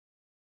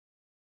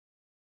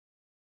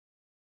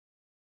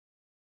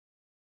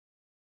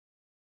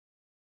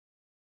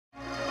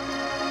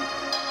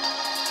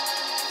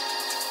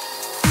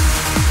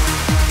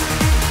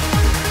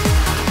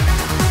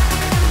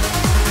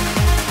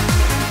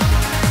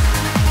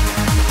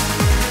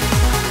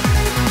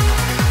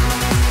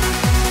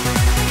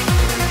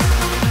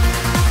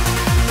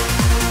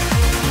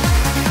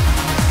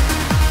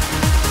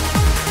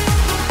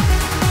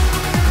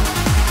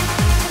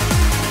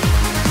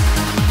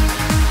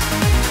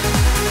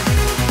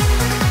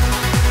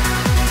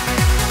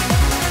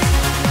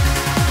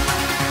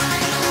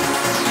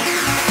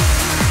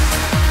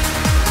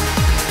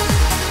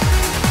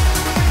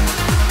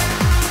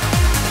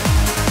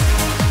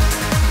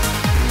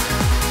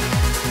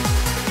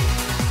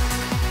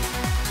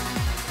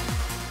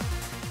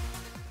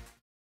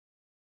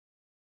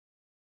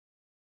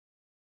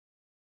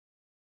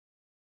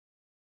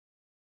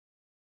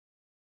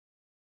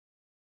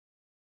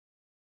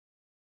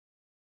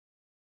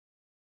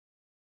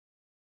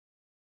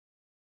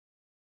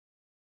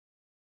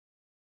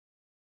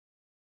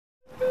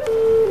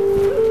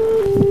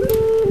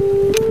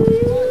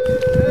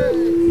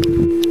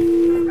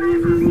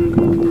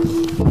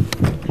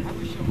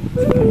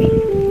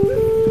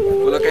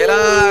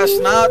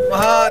Kedarnath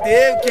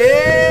Mahadev ke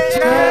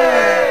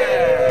Jai.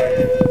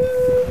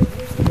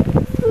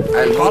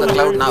 I'll move the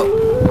cloud now.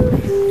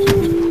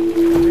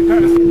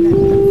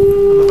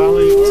 The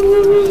valley,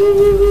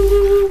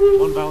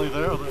 one valley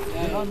there.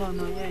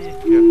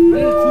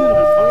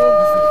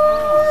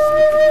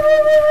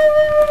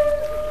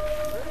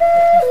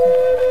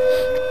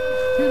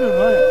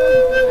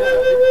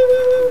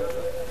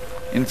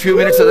 In few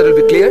minutes, so that will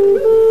be cleared.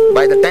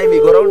 By the time we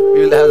go around, we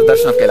will have the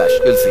darshan of Kailash.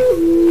 We'll see.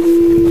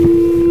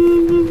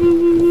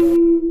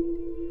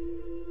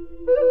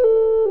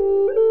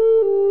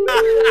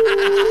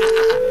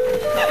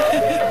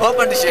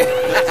 Open to share.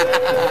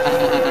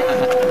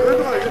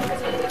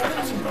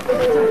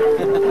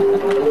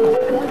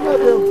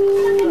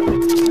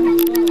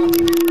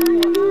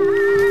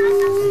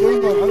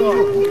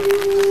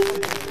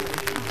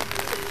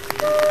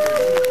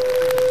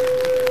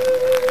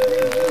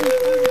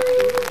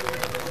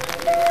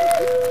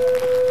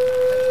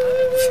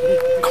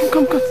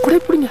 Come, put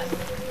it.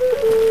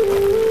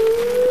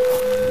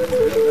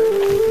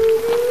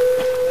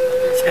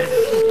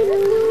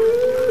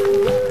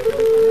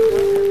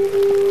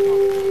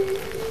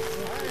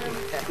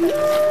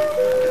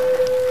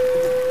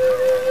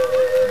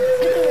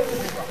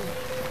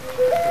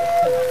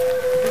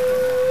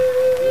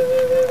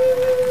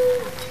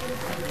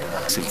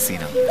 You'll see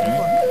now.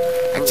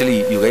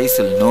 Actually, you guys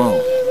will know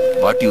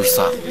what you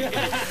saw.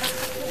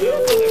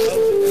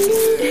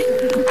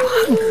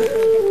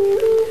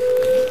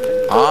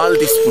 All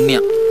this punya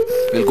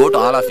will go to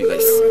all of you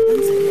guys.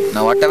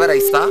 Now whatever I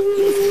saw,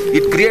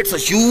 it creates a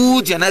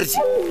huge energy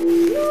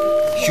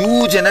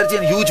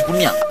and huge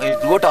punya. It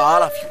will go to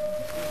all of you.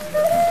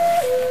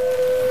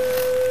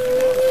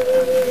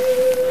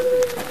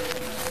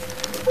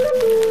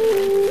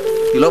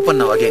 You'll open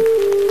now again.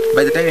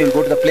 By the time you will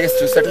go to the place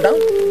to settle down,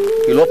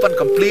 you'll open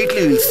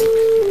completely, you'll see.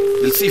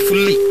 You'll see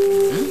fully.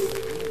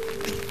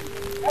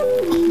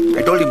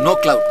 I told him no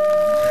cloud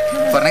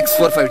for next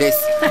 4 or 5 days.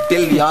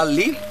 Till we all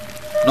leave,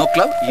 no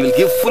cloud, you will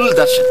give full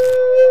darshan.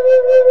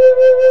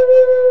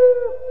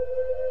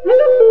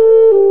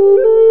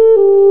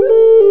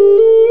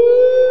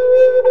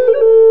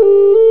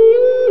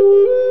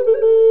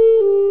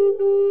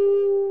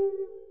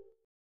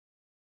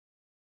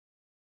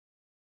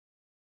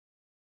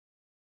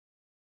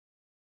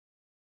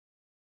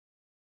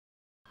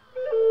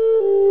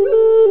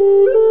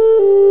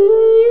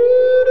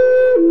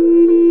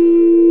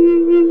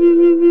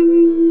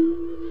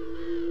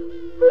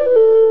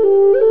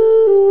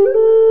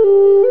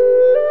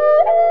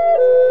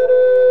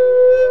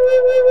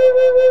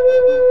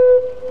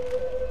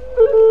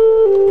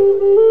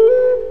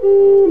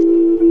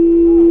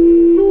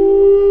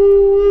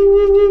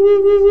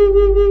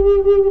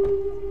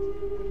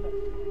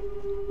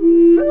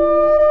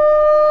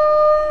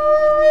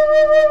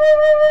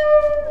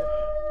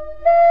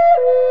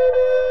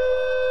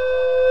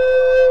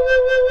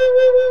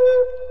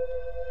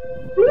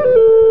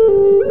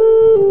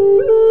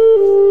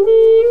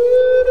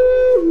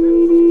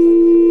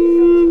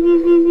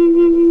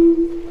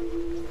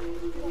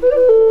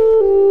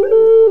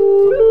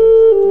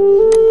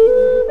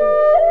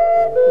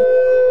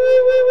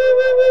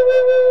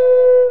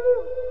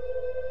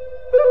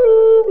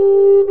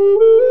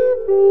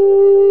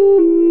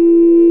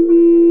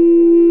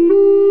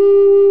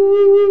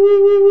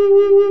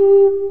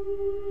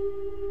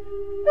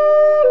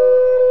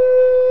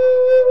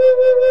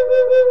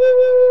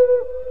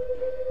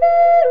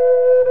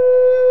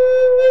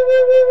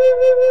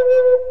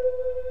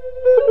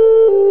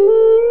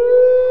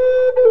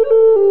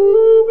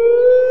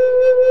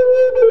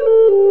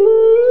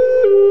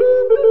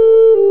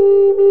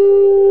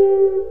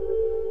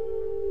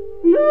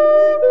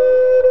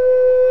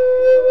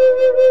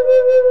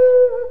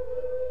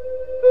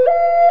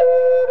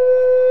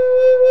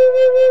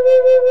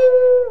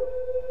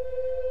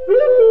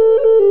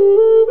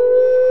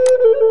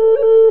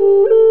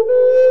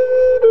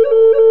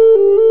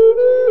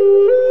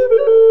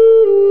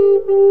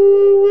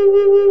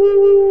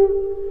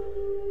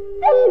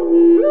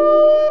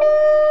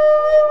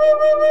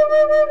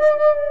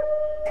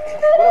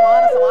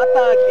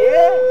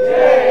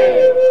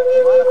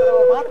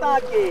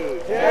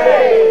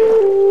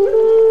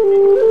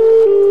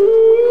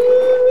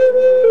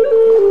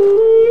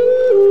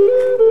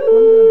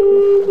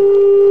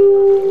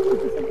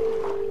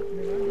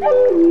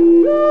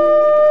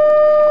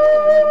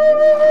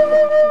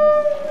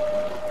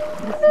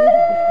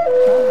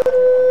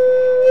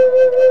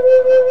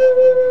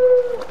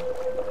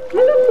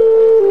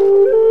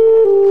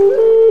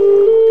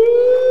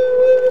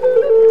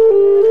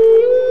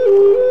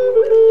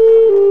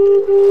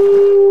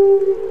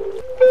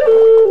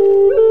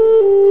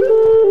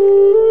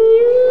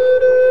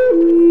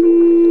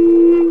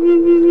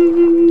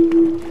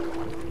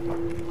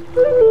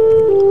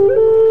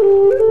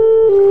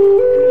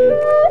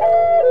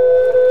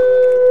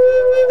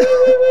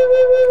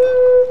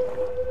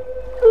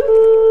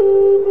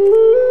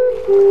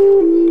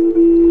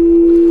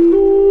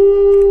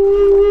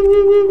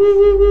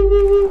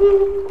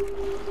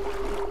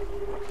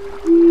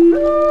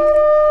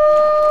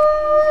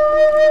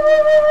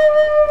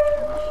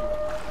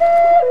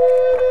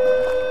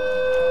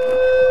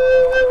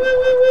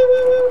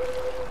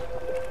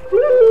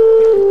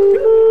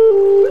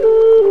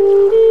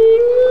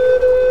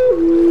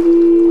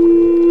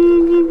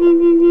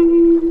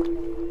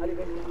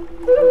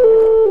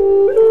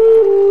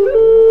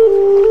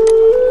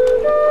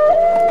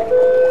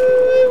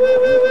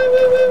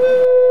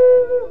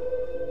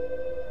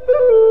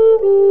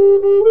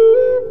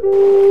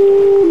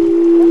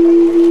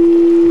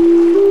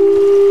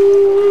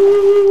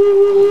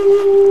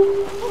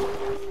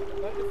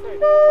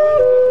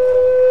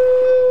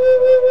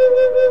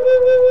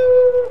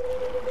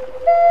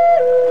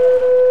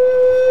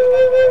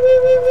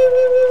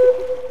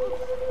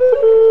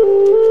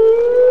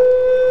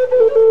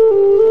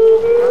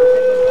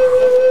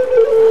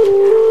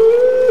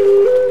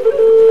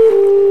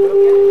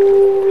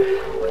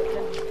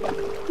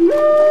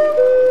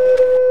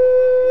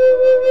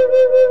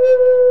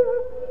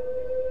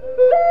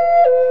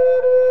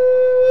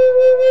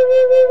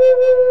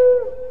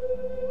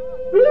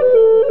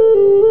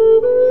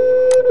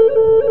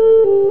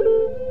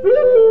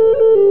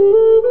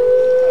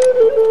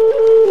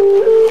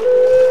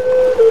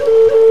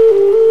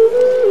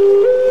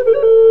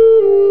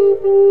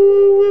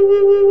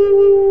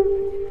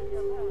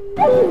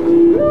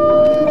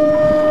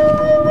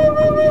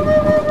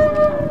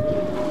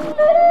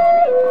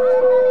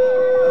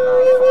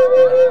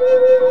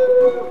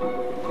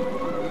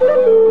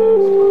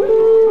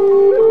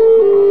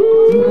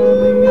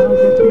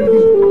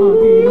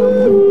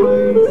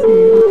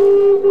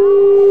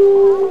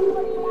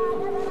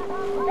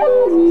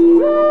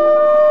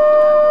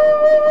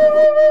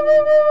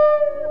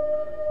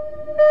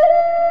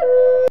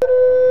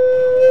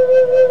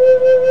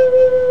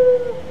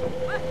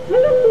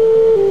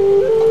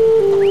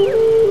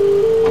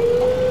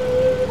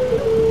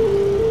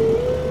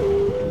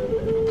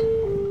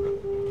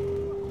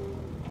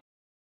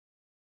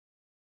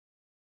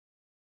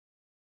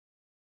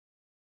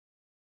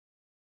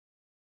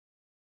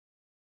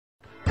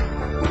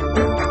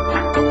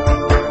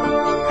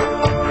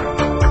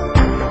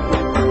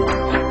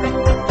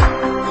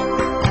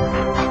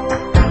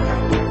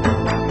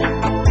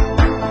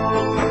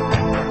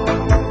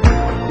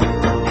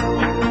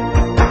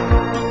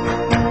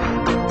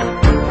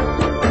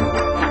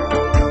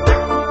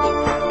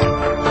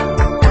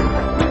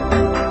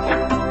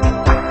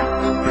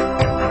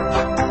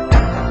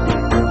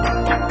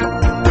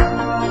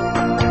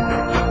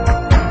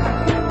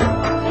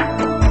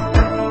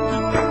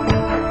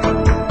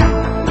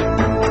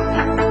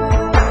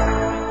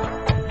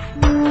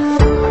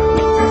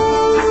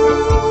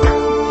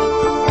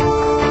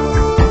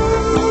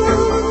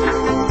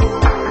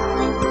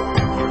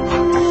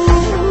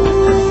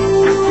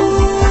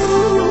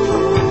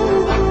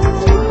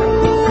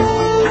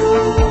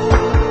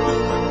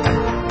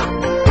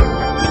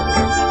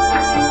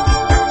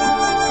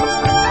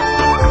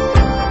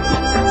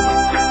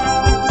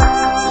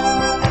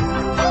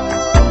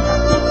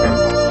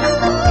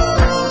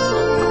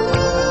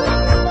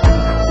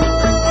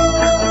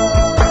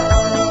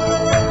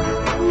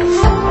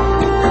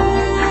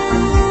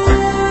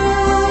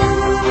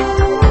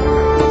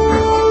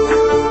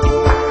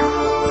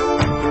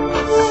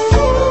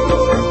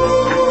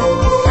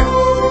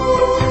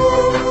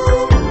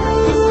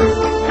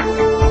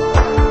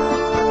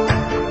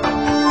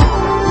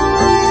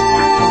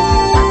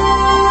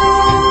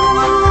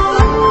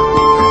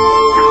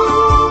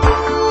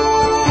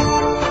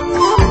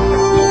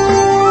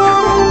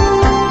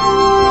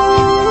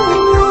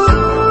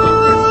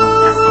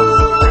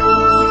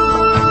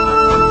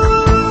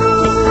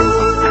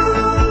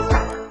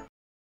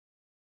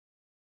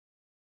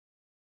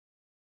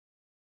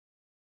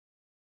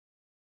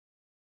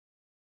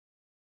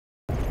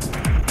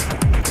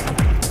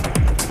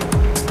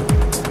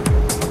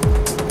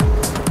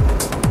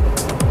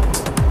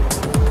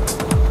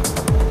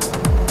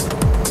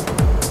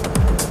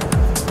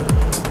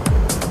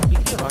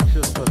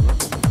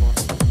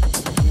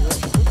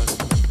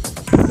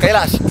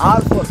 Kailash,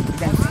 all four.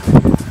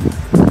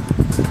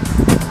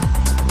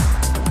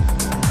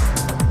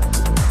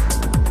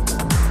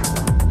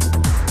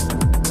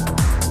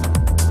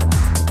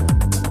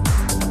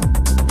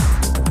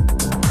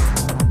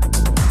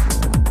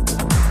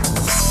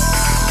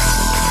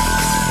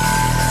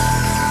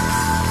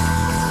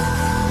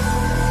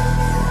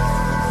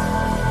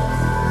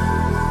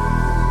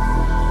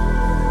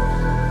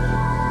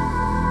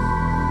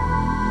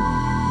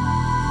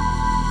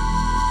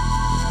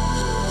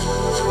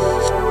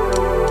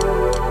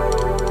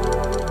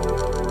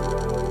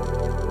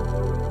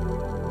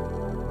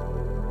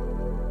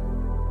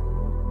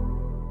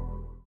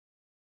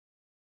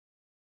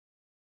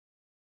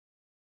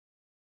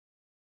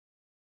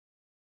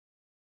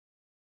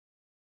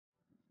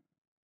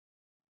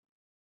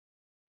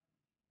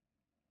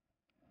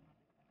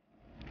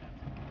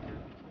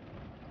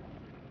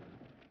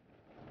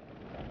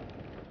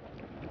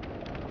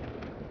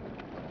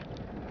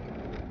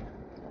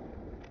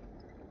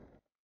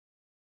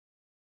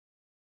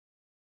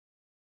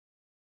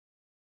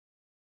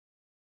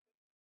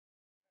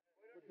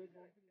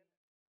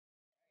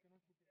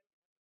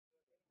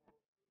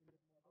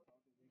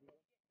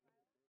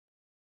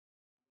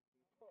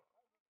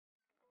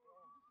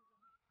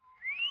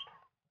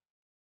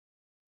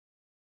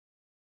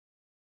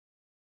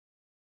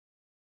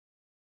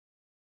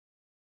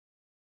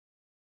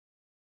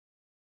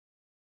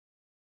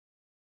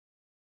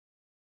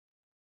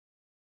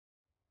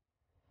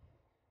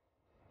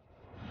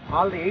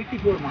 All the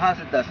 84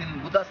 Mahasiddhas in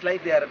Buddha's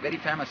life, they are very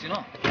famous, you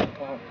know.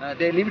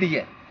 They lived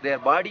here. Their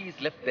body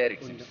is left there,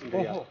 it seems.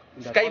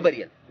 Sky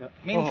burial.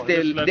 Means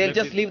they'll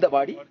just leave the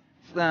body.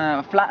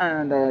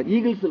 The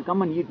eagles will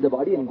come and eat the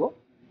body and go.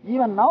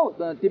 Even now,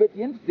 the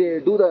Tibetans,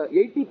 they do the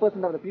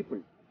 80% of the people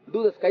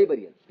do the sky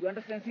burial. You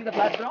understand? See the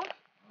flat ground?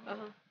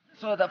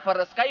 So for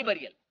the sky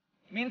burial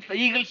means the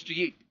eagles to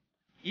eat.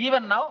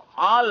 Even now,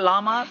 all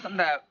lamas and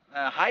the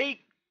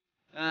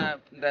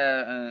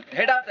the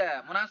head of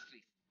the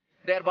monastery,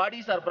 their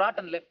bodies are brought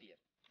and left here.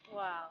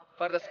 Wow.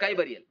 For the sky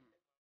burial.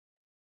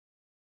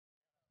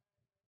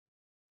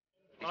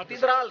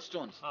 These are all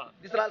stones.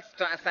 These are all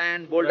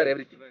sand, boulder,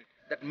 everything.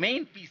 That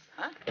main piece,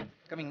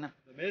 coming now,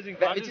 Amazing.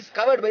 which is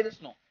covered by the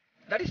snow.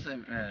 That is.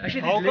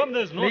 Actually, how come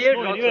there's no snow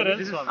anywhere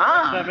else? It's the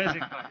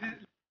amazing part.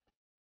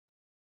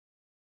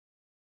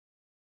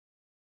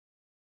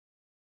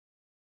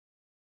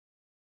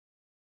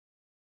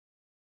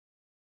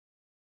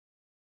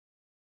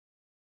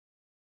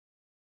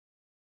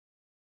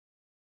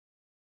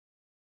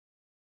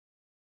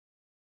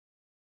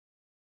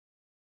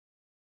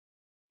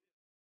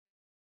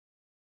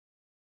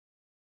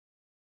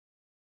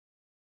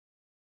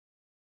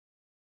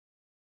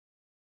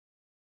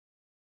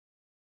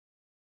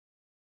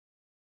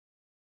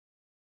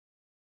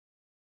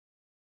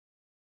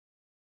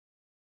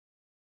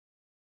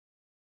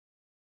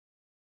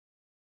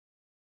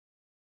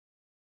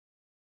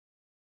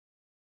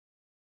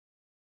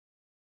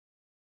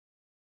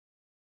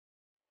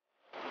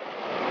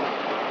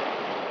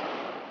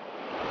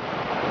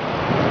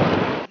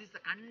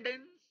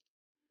 Condensed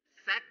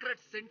sacred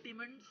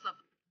sentiments of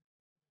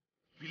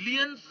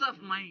billions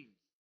of minds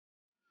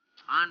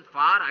and for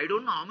I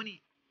don't know how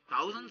many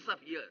thousands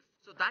of years.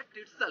 So that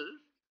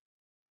itself,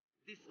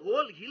 this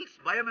whole hill's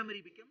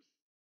biomemory becomes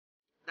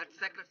that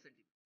sacred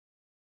sentiment.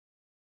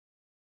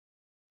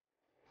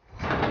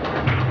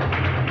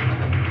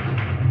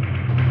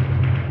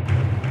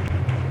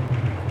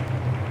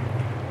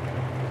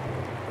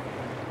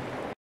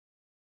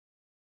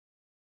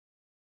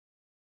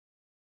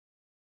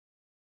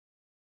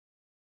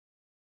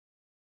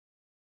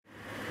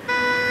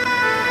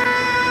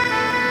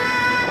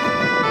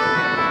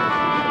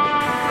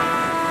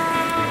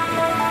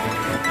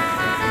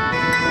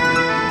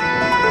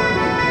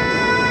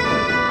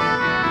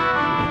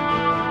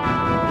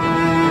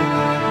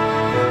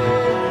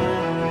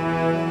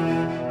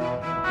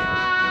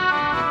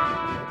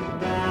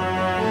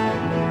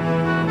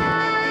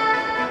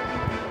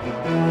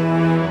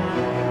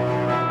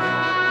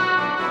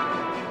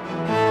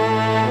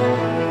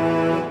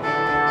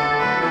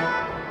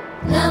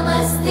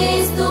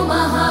 नमस्तेस्तु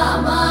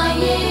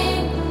महामाये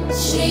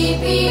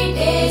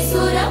श्रीपीठे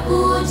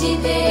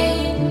सुरपूजिते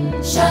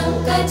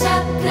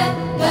शङ्खचक्र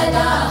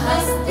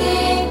गदाहस्ते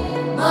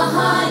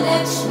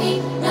Mahalakshmi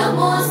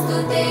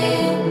नमोऽस्तुते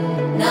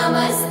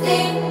नमस्ते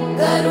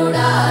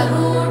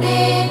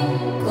गरुडारूढे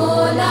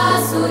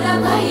कोलासुरभयङ्करी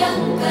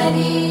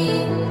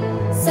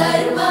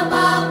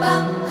सर्वपाप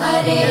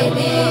हरे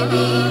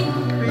देवी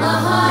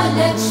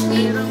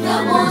महालक्ष्मी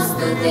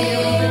नमोऽस्तुते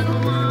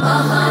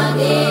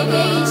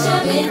महादेवे च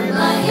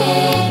विद्महे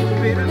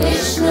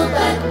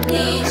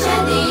विष्णुपत्नी च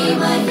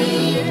धीमहि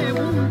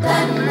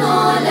तन्नो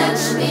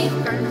लक्ष्मी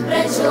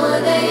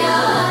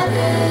प्रचोदयात्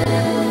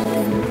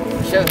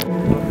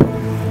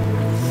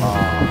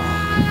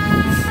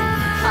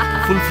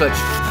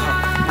Full-fledged.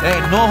 Hey,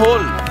 no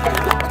hole.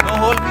 No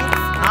hole means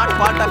not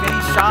part of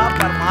any shop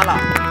or mala.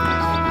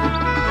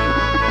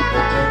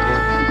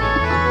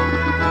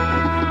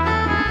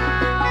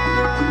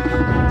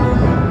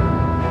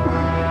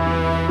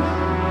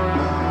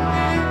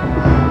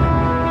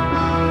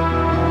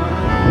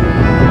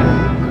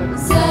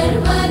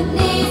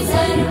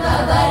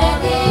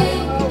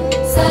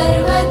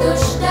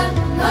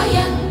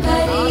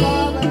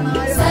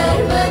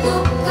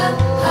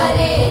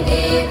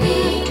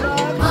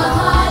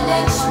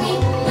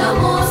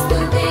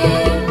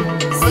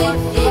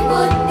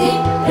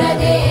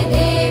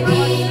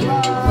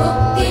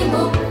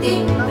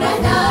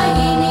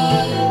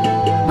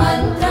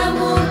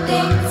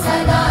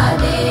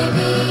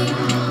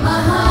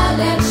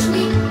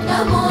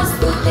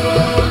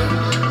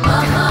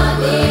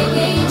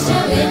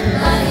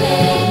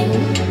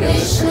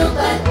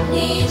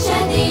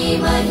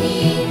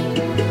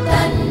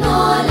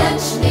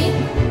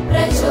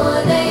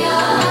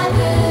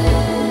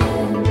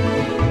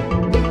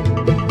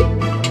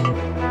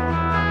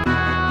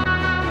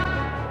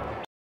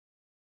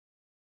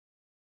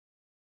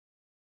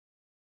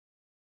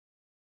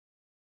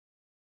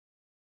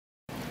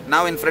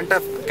 now in front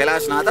of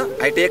Kailash Nada,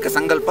 I take a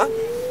sankalpa.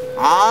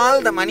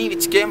 All the money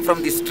which came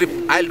from this trip,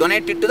 I'll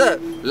donate it to the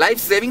life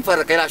saving for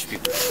the Kailash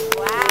people.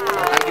 Wow.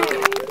 I'll give it to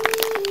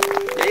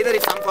them. Either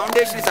if some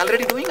foundation is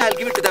already doing, I'll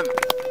give it to them.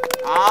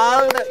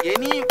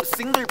 Any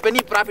single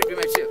penny profit we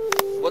might save.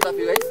 Both of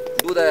you guys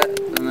do the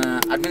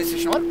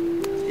administration work.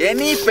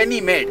 Any penny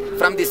made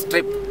from this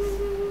trip.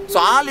 So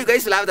all you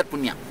guys will have that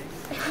punya.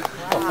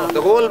 Wow.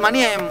 The whole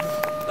money I am,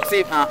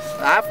 see,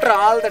 after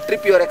all the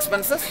trip, your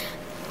expenses,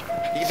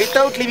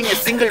 without leaving a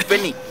single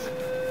penny,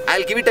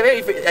 I'll give it away.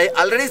 If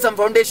already some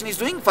foundation is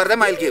doing, for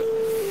them I'll give.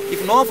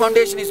 If no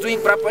foundation is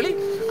doing properly,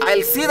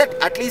 I'll see that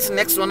at least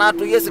next 1 or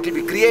 2 years it will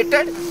be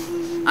created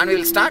and we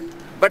will start.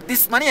 But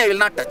this money I will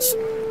not touch.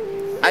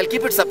 I'll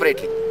keep it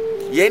separately.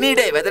 Any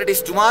day, whether it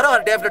is tomorrow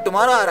or day after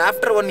tomorrow or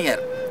after 1 year.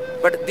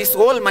 But this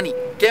whole money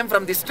came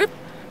from this trip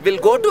will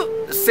go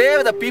to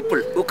save the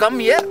people who come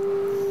here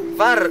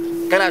for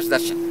Kailash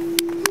Darshan.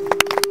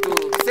 To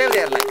save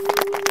their life.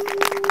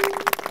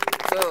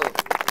 So,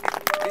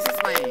 this is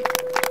my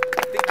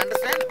thing.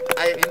 Understand?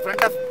 In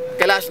front of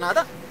Kailash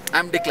Nada, I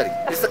am declaring.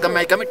 This is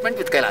my commitment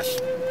with Kailash.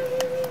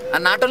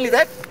 And not only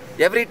that,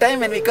 every time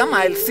when we come,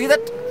 I will see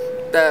that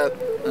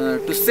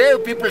to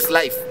save people's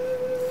life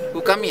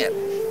who come here,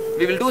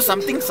 we will do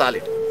something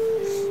solid.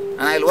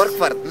 And I will work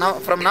for now.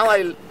 From now,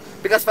 I will,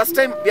 because first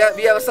time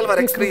we ourselves are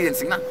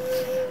experiencing, na?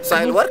 So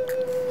I will work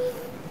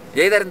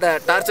either in the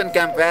torture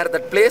camp, where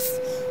that place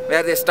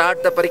where they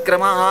start the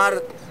parikrama,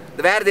 or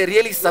where they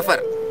really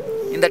suffer.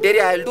 In that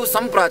area, I will do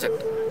some project.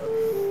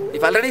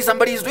 If already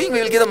somebody is doing,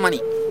 we will give them money.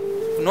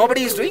 If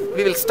nobody is doing,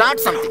 we will start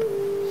something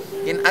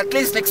in at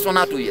least next 1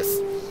 or 2 years.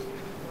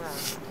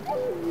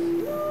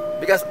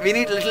 Because we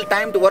need little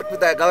time to work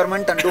with the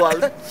government and do all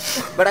that.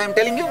 But I am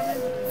telling you,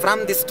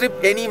 from this trip,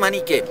 any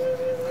money came.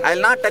 I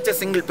will not touch a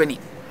single penny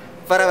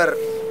for our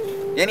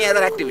any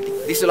other activity.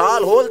 This will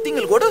whole thing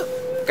will go to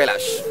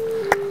Kailash.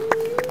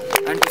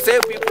 And to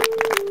save people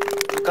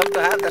to come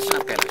to have darshan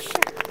of Kailash.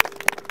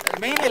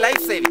 And mainly life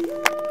saving.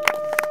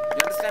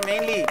 You understand?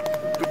 Mainly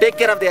to take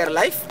care of their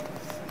life,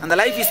 and the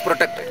life is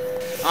protected.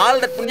 All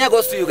that punya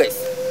goes to you guys.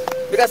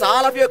 Because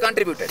all of you have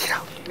contributed.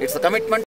 It's a commitment.